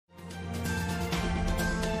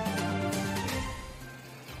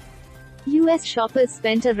US shoppers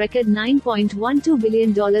spent a record $9.12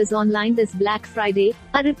 billion online this Black Friday,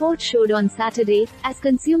 a report showed on Saturday, as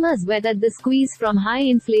consumers weathered the squeeze from high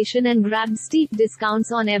inflation and grabbed steep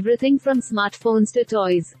discounts on everything from smartphones to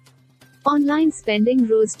toys. Online spending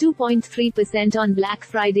rose 2.3% on Black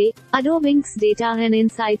Friday, Adobe's data and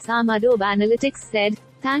insights arm Adobe Analytics said,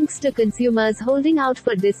 thanks to consumers holding out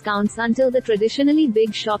for discounts until the traditionally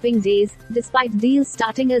big shopping days, despite deals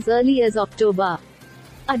starting as early as October.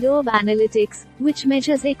 Adobe Analytics, which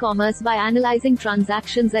measures e-commerce by analyzing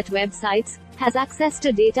transactions at websites, has access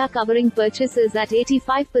to data covering purchases at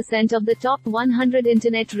 85% of the top 100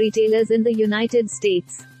 internet retailers in the United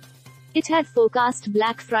States. It had forecast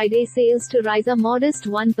Black Friday sales to rise a modest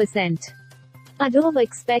 1%. Adobe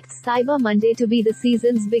expects Cyber Monday to be the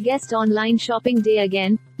season's biggest online shopping day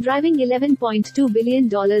again, driving $11.2 billion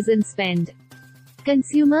in spend.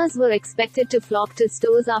 Consumers were expected to flock to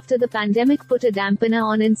stores after the pandemic put a dampener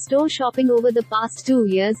on in-store shopping over the past 2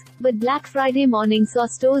 years, but Black Friday morning saw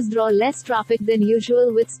stores draw less traffic than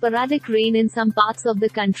usual with sporadic rain in some parts of the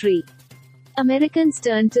country. Americans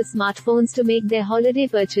turned to smartphones to make their holiday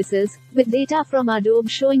purchases, with data from Adobe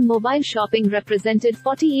showing mobile shopping represented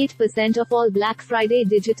 48% of all Black Friday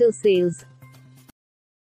digital sales.